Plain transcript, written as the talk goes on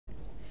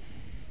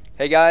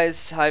Hey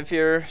guys, Hive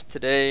here.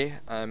 Today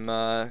I'm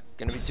gonna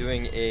be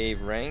doing a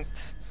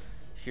ranked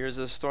Here's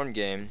a Storm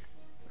game.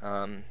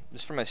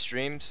 This is for my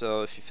stream,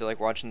 so if you feel like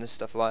watching this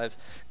stuff live,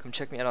 come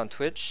check me out on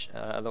Twitch.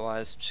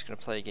 Otherwise, I'm just gonna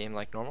play a game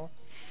like normal.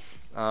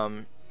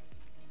 However,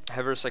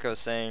 like I was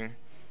saying,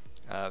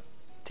 to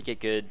get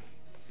good,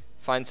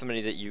 find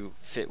somebody that you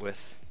fit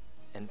with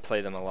and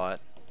play them a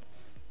lot.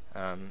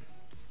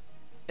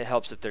 It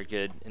helps if they're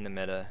good in the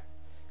meta,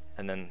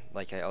 and then,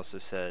 like I also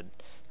said,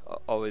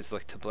 always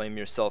look to blame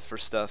yourself for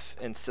stuff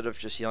instead of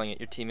just yelling at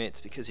your teammates,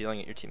 because yelling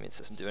at your teammates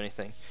doesn't do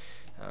anything.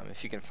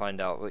 If you can find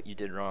out what you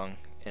did wrong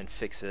and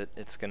fix it,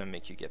 it's gonna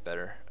make you get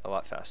better a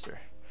lot faster.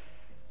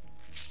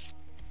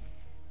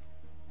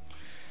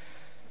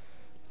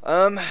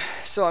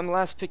 So I'm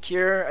last pick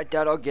here. I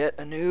doubt I'll get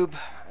a noob.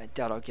 I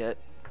doubt I'll get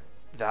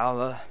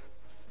Valla.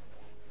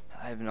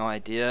 I have no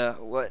idea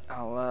what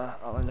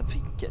I'll end up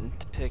getting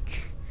to pick,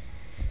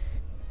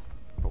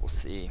 but we'll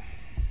see.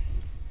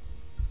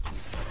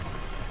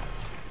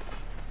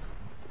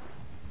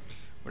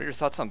 What are your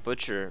thoughts on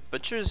Butcher?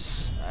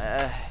 Butcher's,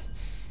 I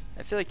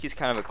feel like he's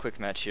kind of a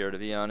quick match hero, to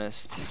be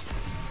honest.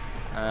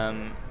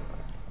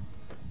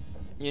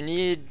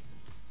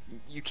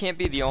 You can't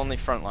be the only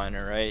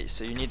frontliner, right?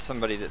 So you need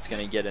somebody that's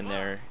going to get in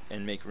there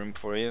and make room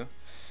for you.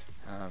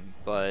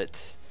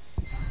 But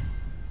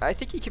I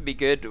think he could be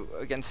good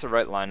against the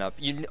right lineup.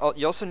 You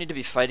also need to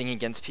be fighting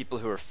against people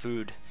who are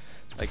food,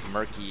 like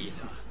Murky,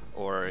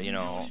 or you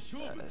know,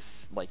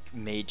 like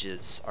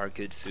mages are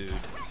good food.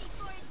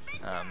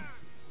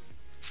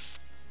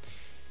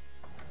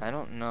 I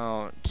don't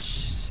know,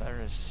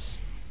 Cyrus.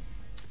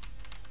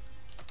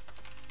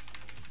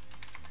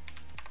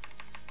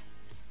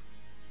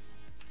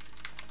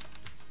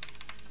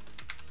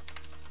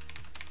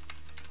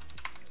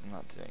 I'm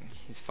not doing.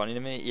 He's funny to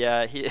me.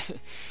 Yeah, he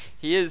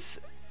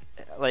is.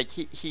 Like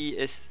he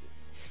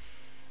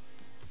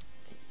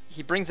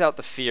brings out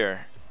the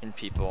fear in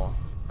people.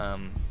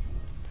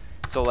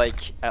 So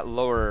like at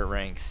lower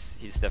ranks,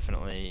 he's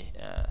definitely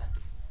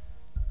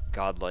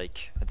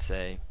godlike, I'd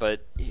say,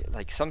 but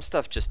like some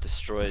stuff just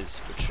destroys,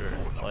 which are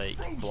like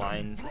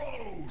blind.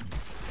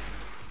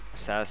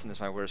 Assassin is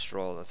my worst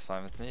role. That's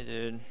fine with me,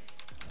 dude.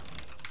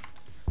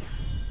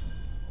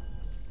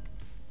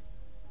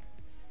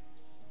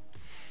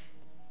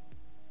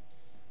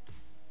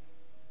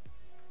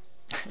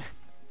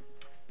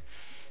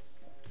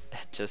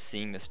 Just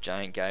seeing this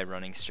giant guy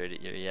running straight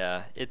at you,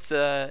 yeah, it's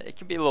it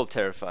can be a little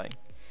terrifying,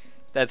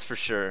 that's for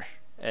sure,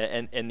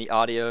 and the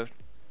audio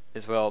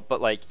as well.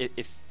 But like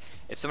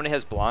if somebody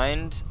has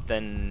blind,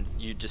 then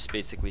you just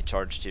basically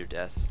charge to your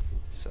death.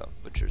 So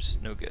Butcher's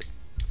no good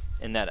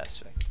in that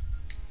aspect.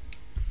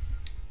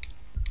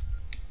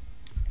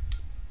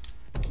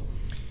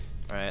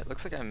 Alright,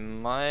 looks like I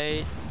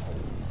might...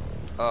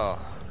 Oh,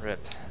 rip.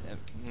 It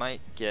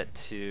might get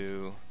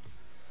to...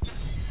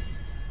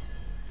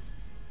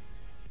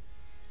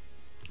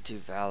 do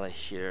Valla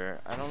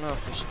here. I don't know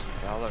if I should do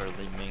Valla or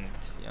Li Ming,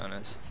 to be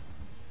honest.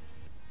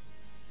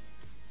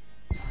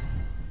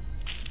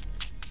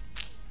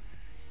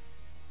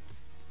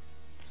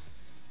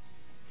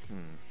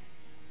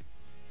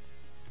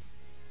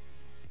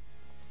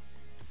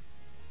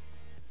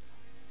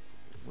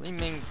 Li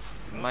Ming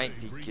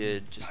might be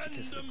good just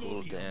because of the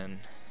Gul'dan.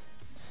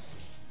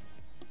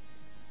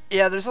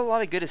 Yeah, there's a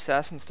lot of good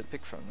assassins to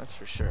pick from, that's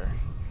for sure.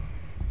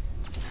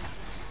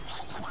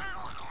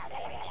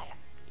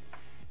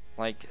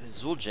 Like,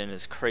 Zul'jin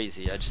is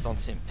crazy, I just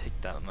don't see him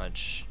picked that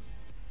much.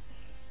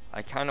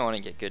 I kind of want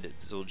to get good at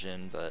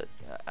Zul'jin, but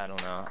I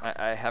don't know.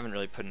 I haven't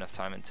really put enough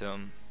time into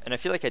him. And I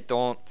feel like I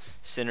don't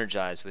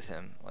synergize with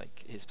him.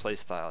 Like, his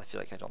playstyle, I feel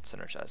like I don't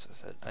synergize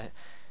with it.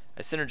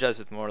 I synergize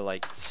with more,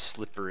 like,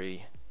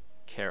 slippery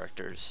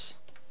characters.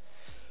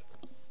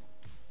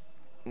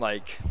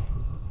 Like,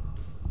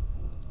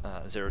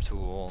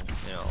 Zeratul,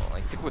 you know,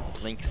 like, people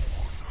with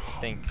Lynx, I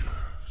think.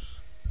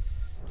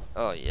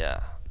 Oh,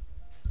 yeah.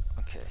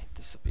 Okay,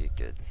 this will be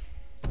good.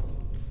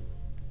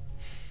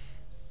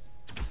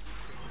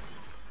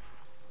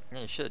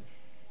 Yeah, you should.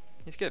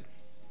 He's good.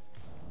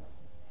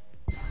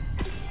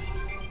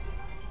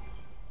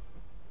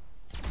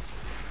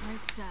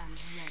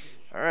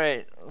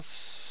 Alright,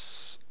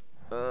 let's...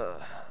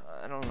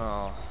 I don't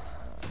know.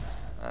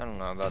 I don't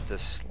know about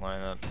this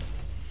lineup.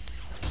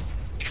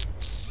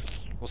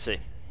 We'll see.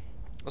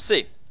 We'll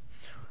see.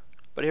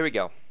 But here we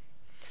go.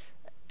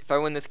 If I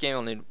win this game,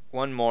 I'll need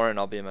one more and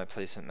I'll be in my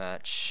placement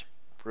match.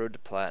 Road to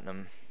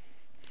Platinum.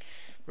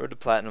 Road to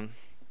Platinum,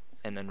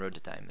 and then Road to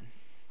Diamond.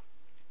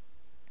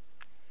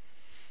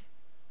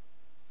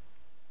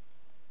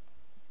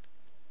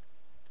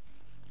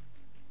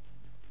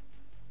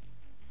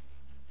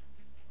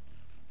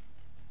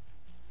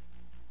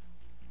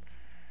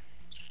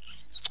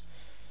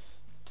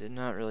 Did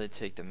not really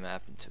take the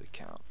map into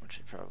account, which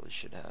I probably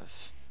should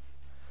have.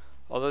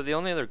 Although the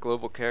only other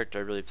global character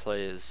I really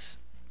play is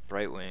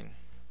Brightwing.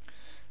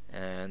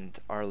 And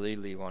our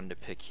Lily wanted to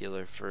pick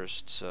healer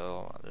first,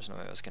 so there's no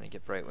way I was gonna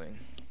get Brightwing.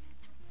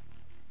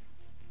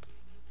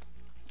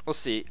 We'll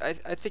see. I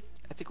think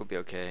we'll be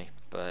okay,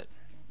 but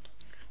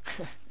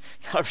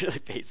Not really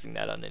basing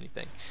that on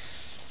anything.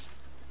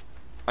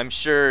 I'm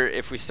sure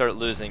if we start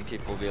losing,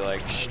 people will be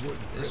like,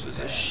 this was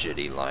a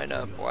shitty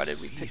lineup. Why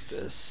did we pick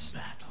this?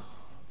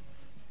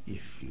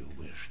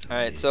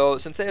 Alright, so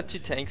since I have 2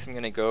 tanks, I'm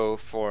going to go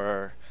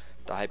for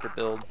the hyper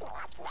build.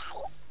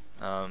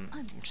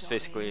 Which is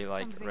basically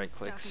like right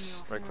click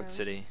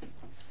city.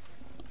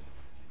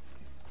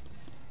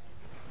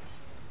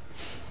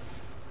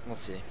 We'll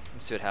see. We'll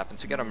see what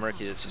happens. We got a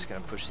Murky that's just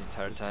going to push the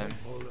entire time.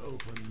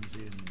 Opens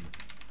in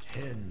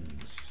 10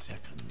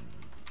 seconds.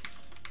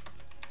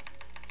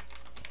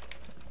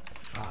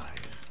 5,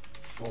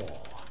 4,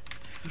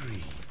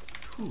 3,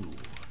 2,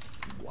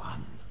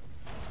 1.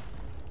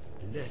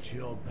 Let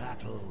your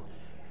battle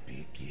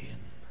begin.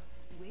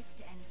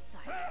 Swift and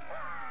silent.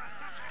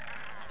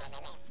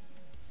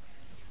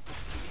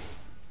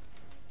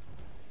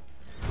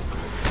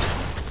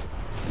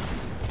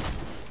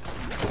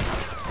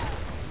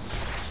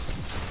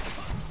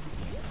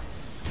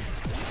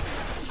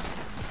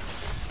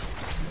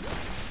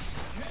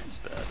 It's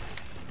bad.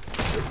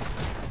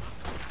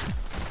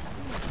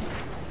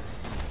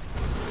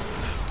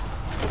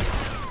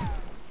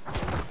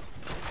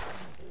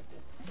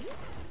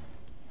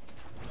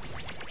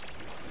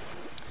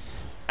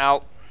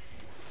 Out.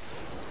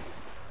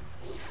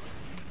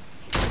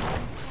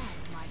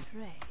 My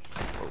prey.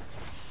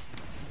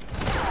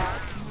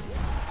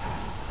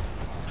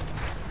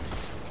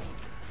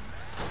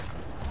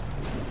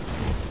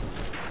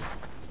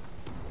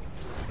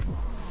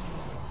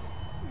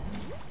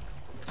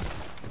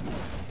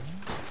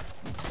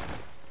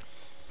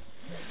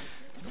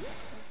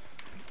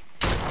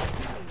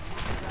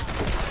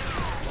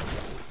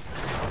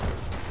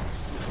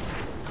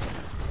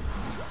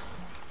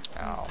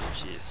 Ow,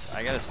 jeez.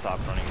 I gotta stop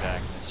running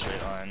back in a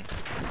straight line.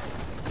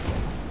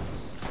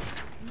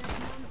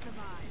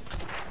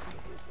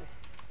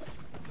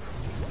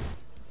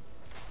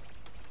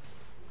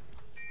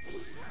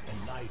 The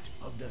light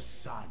of the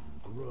sun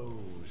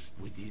grows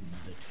within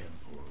the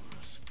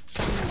temples.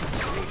 They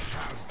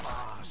shall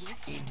pass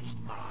in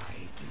my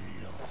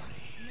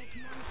glory.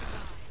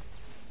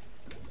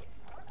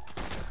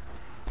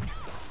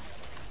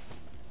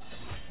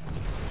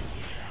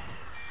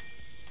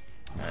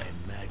 My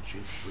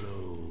magic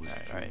flows.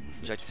 Alright,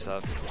 inject this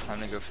up. Time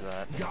to go for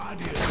that.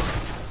 Guardians, do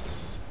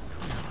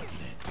not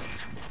let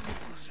these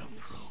mortals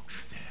approach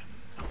them.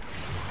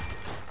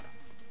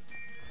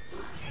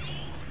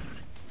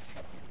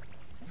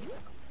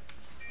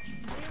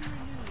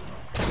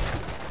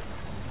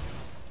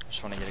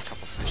 Just want to get a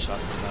couple free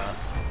shots on that.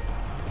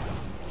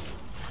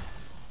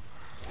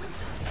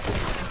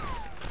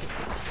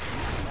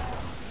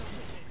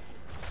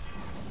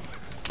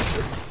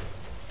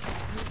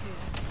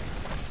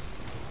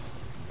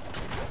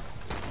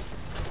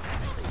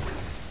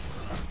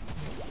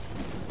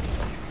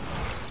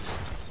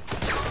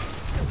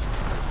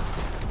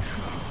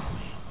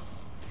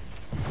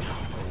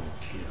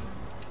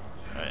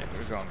 Alright,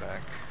 we're going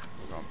back.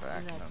 We're going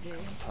back. That's No, it.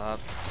 on top.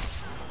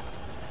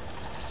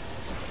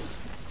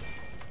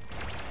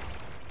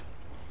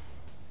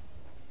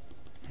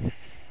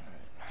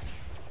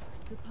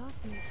 The path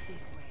leads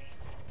this way.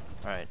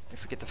 Alright,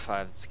 if we get to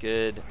 5, it's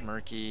good.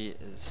 Murky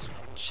is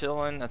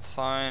chilling, that's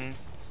fine.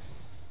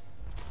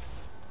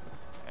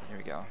 Alright, here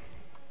we go.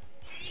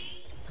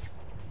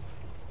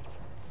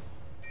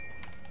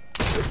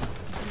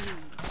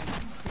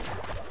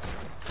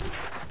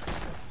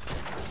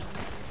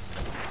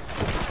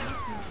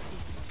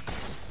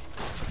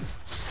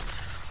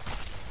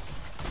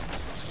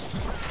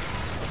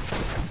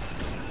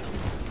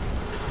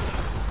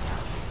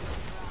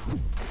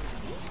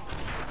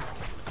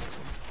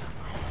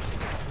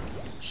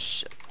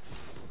 Shit.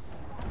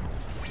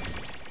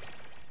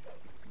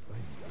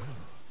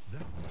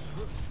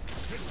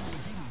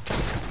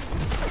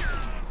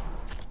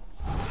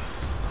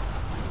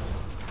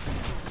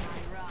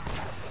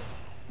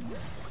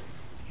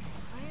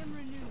 I am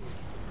renewed.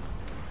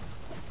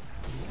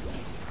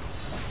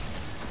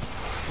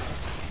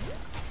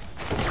 Yes,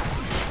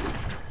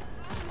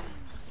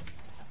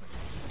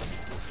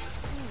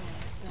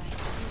 I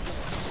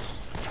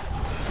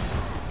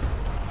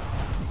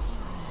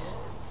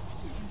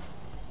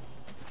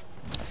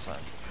That's fine.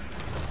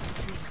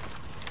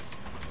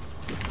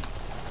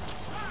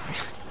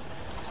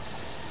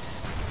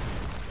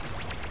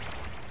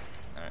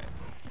 Alright.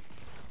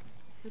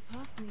 The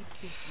path leads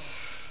this way.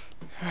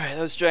 Alright,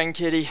 that was Dragon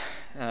Kitty.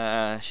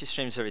 She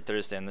streams every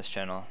Thursday on this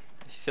channel.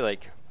 If you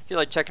feel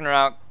like checking her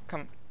out,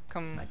 come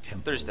My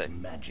temple's Thursday.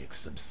 magic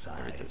subsides.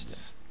 Every Thursday.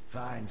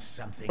 Find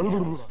something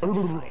else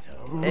to fight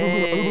over.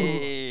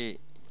 Hey,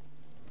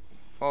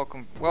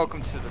 welcome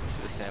to the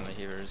family,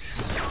 Heavers.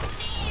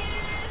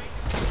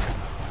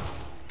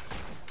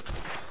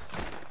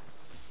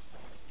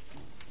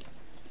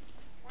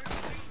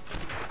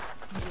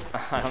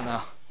 I don't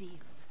know. Sealed.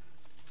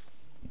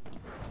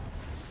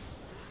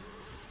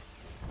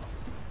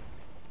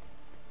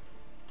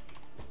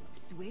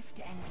 Swift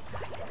and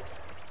silent.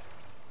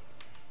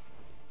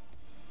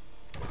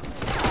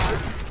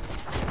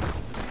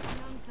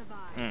 None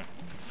survive.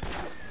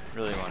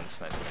 Really wanted to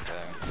snipe that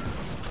guy.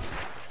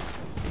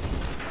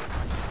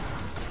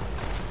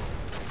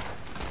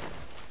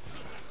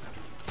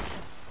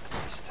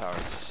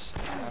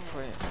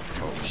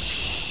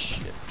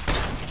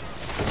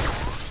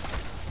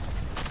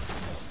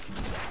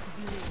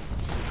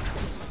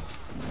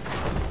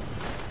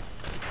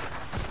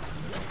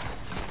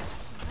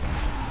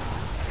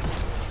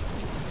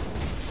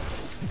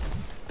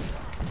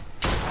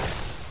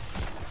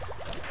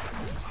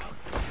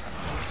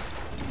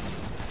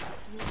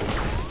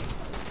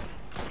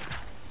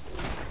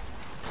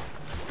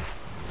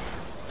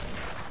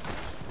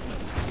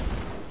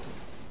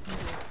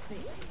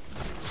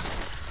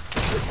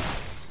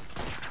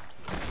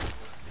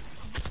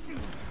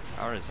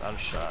 is out of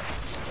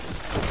shots.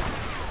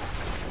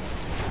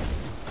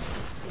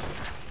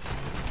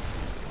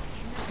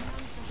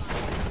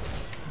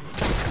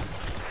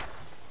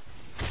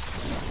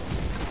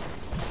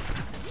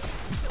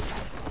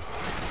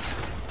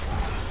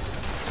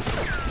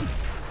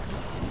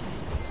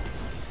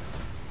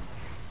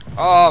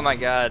 Oh my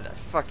god, I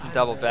fucking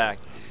double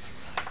backed.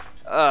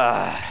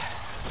 I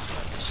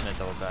shouldn't have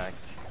double backed.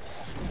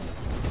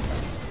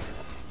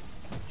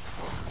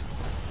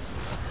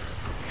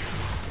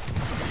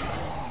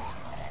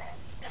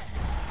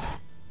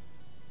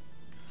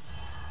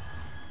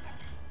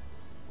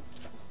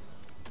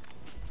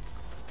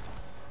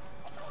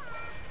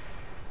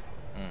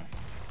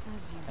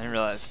 I didn't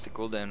realize the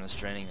cooldown was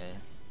draining me.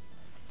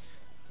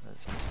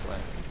 That's a misplay.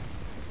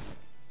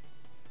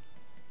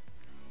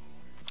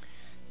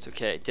 It's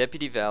okay.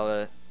 Deputy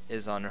Valla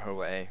is on her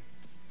way.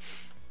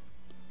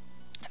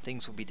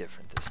 Things will be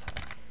different this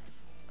time.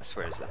 I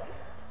swear to that.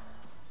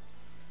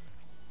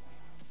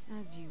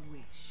 As you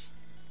wish.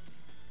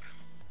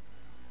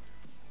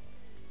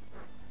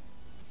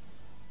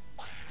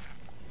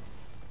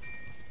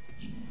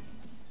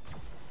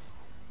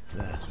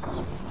 That was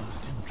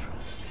most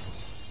interesting.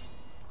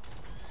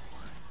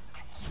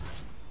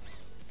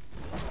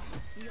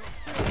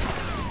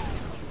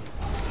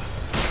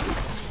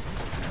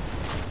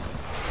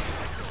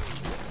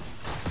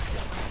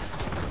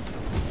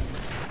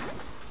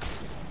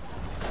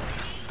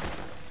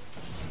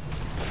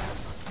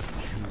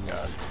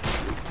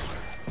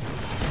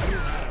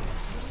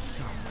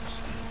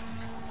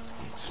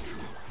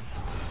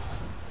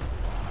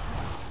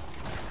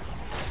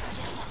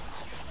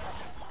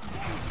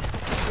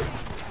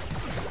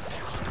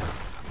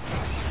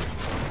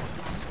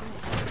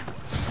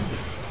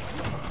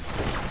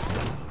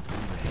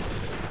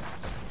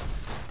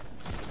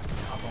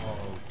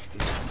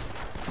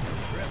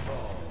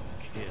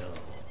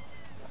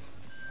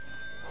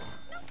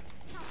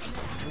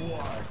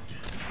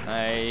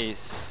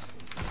 Nice.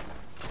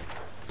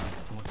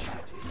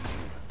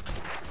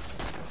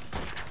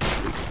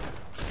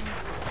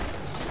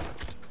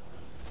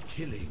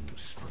 Killing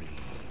spree.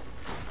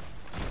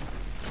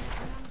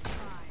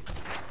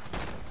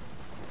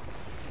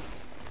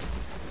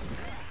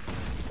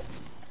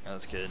 That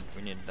was good.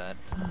 We needed that.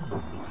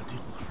 Look at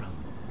it crumble.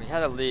 We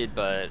had a lead,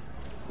 but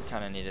we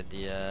kind of needed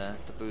the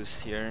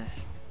boost here.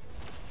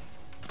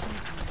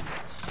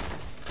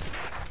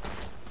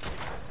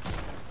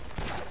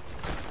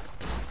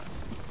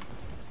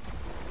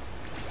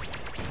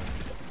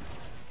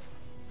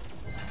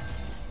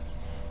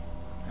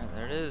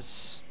 There it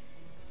is.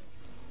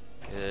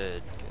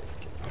 Good, good,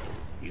 good.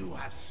 You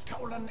have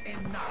stolen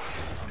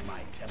enough of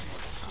my temple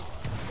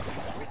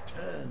power.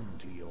 Return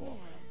to your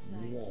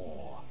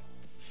war,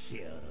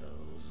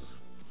 heroes.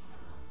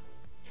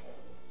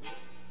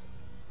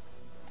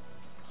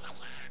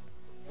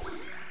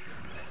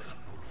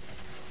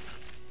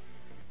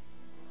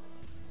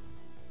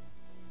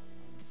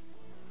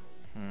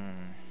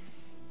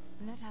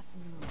 Let us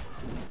move.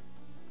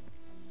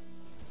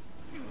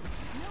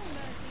 No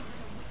mercy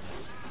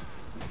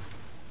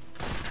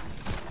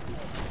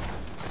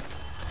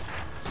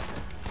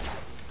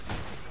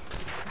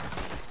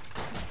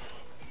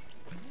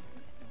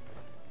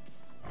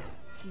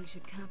we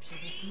should capture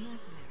this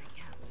mercenary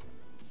camp.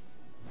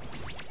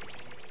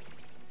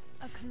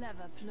 A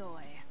clever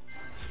ploy.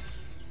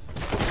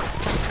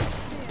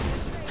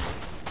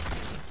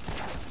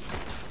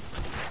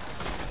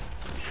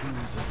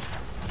 Choose a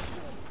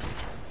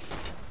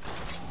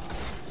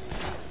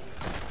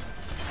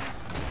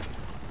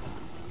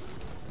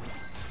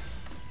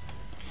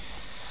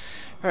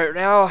Alright,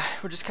 now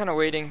we're just kind of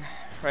waiting,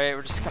 right?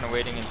 We're just kind of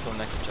waiting until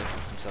next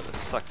objective comes up. It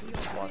sucks if we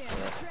just lost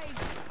that.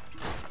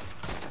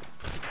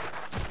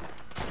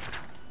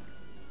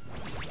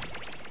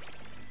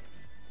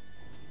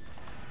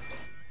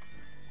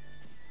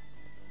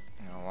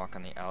 I'll walk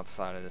on the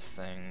outside of this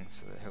thing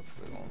so that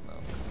hopefully it won't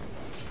move.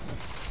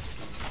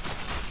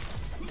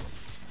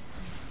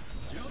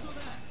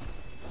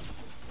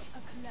 A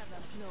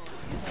clever ploy.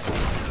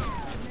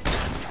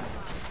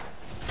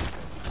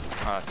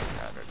 Ah, I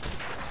think I had it.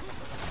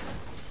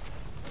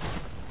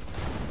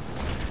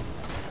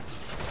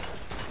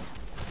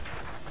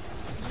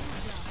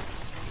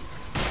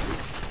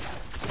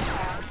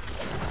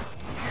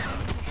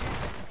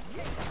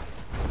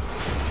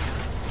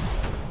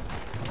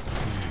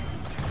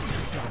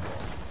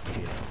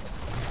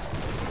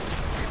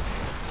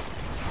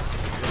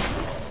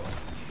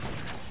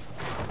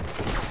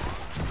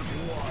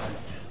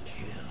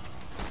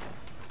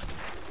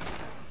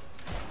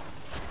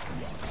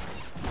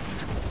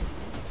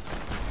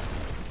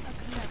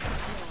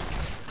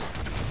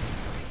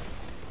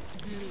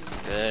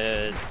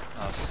 Good.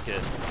 Oh, this is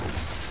good.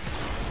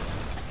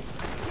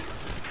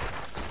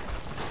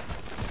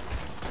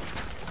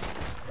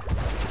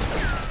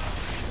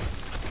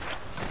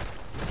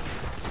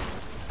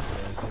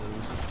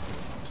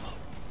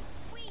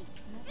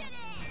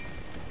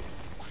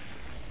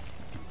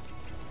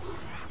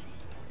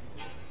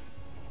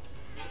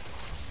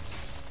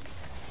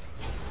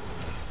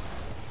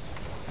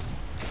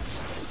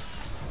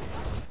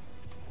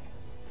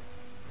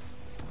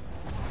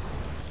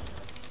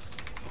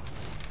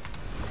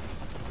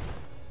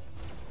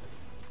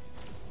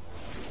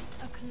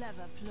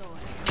 clever ploy.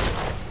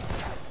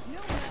 No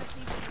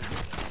mercy for the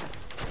wicked.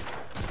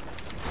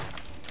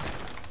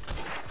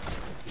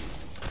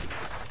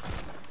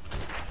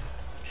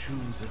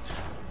 Choose a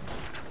talent.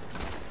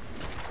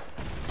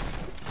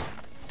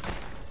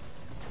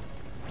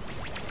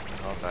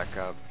 I'll back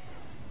up.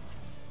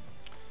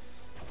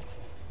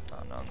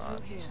 Oh no,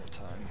 not Here. some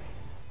time.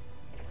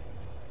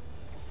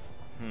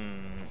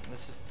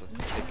 This is the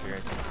kicker. I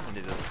think I can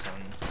do this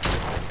one.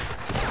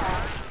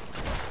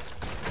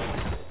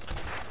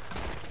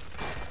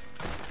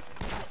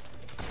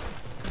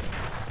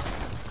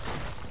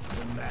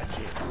 The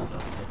magic of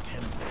the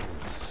temple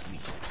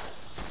sleeps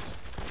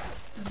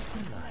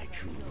until I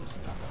choose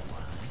another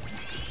one.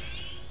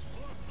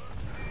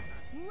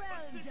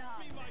 Well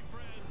done.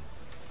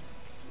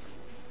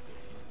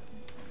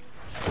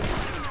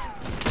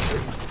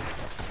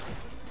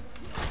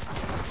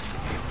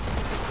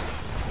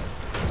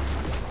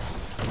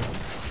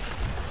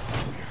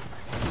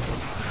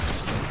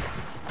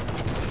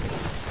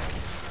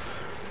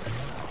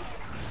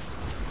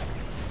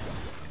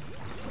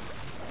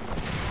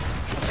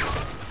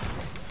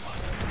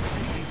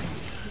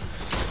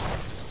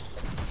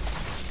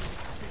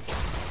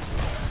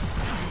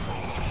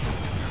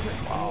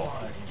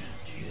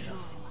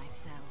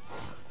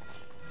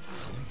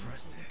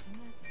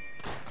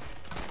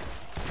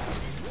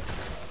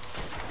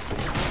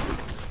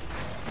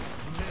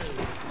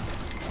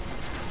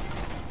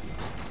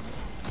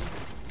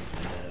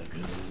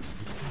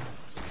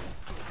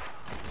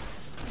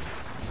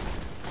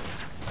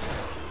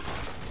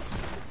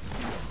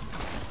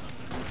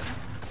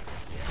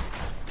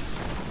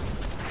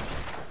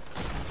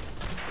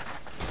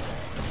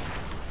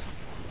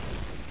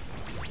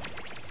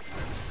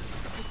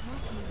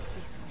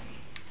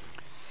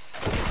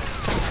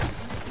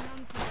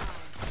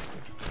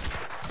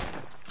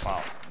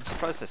 Wow, I'm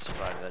surprised I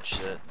survived that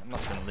shit. It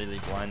must have been really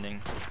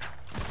blinding.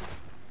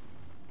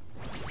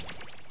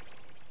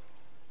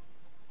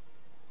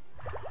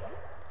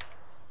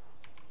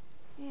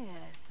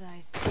 Yes, I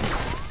see.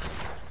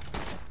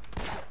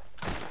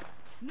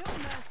 No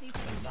mercy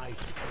for The light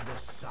of the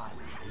sun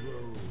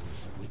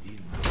grows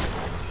within the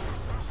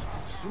temple.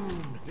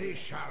 Soon they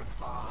shall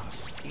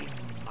pass in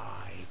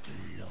my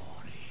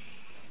glory.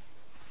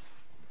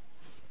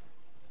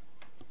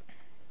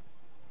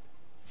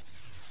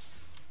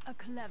 a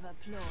clever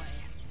ploy.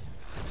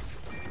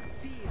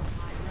 Feel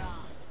my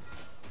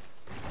wrath.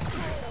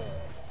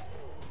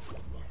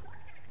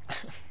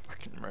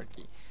 Fucking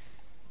murky.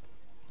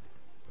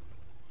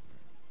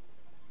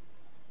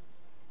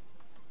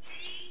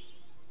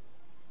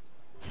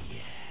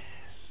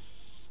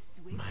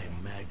 Swift. My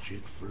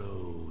magic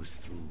flows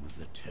through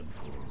the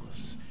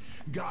temples.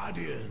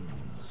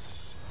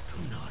 Guardians, do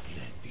not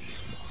let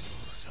these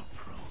mortals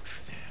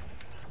approach them.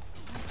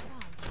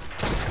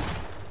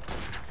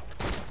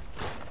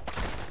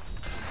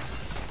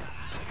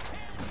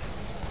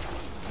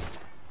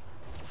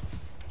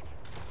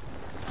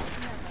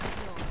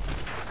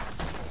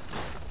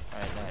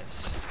 Alright, nice.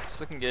 It's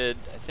looking good.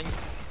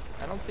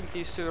 I don't think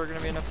these two are gonna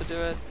be enough to do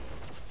it.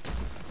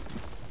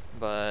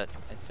 But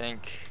I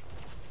think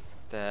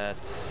that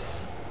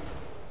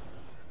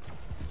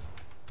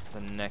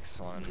the next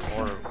one,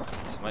 or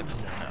this might be,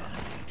 no.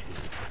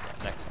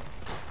 Yeah, next one.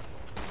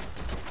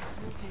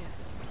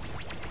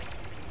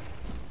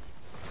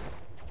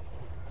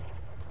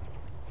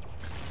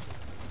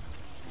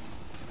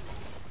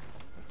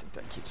 I think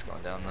that keeps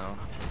going down though.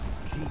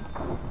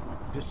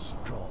 Keep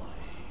destroyed.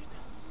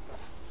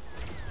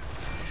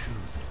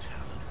 Choose a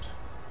talent.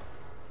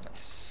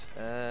 Nice.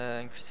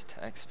 Increase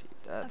attack speed.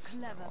 A That's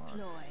clever what I want.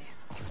 ploy.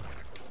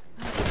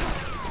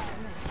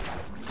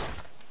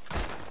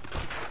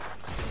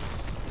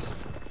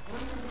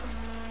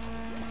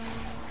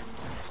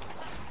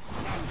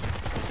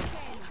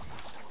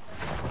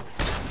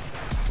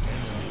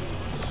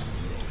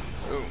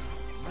 Ooh,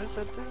 what does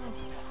that do?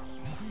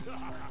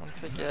 Once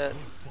I get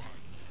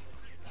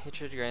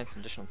hatred grants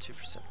an additional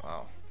 2%.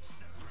 Wow.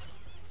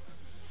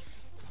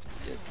 That's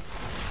pretty good.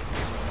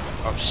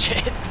 Oh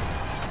shit!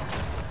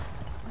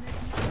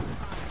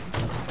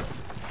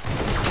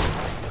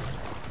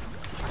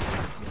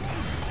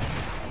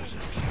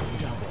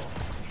 Double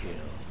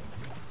kill.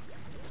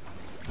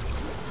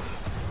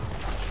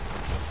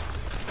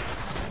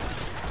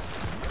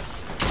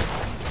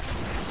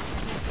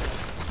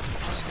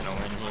 Just gonna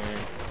win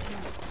here.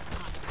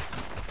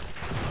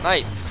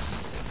 Nice!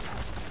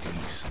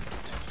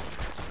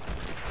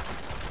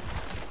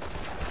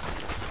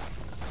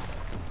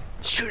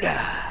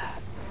 Shooter!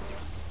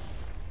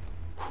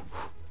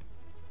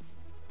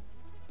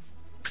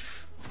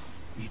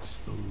 It's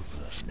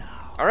over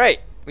now.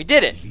 Alright, we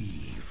did it!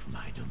 Leave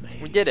my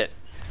domain. We did it.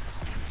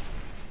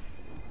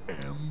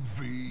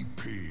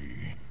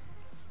 MVP.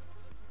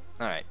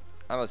 Alright,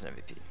 I was an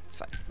MVP. It's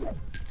fine.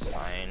 It's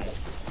fine.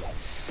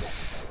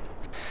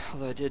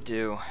 Although I did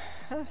do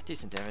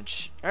decent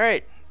damage.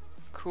 Alright,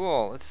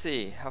 cool. Let's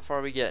see. How far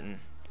are we getting?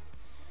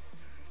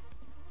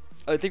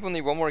 I think we'll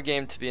need one more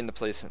game to be in the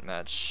placement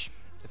match,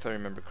 if I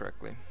remember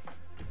correctly.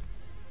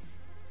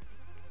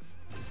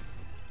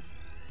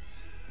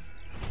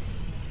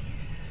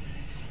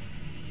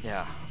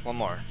 Yeah, one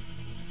more,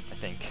 I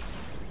think.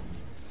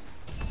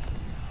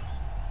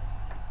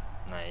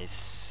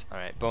 Nice.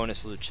 Alright,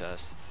 bonus loot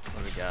chest.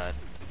 What do we got?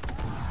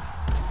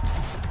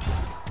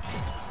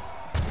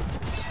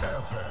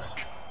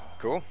 Epic.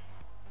 Cool.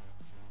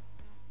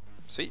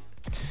 Sweet.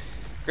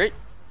 Great.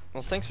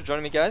 Well, thanks for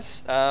joining me,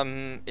 guys.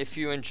 If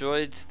you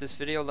enjoyed this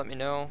video, let me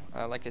know.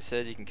 Like I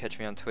said, you can catch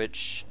me on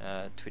Twitch,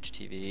 Twitch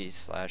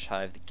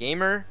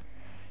TV/Hivethegamer.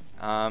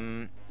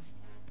 And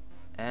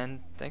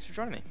thanks for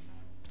joining me.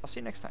 I'll see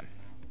you next time.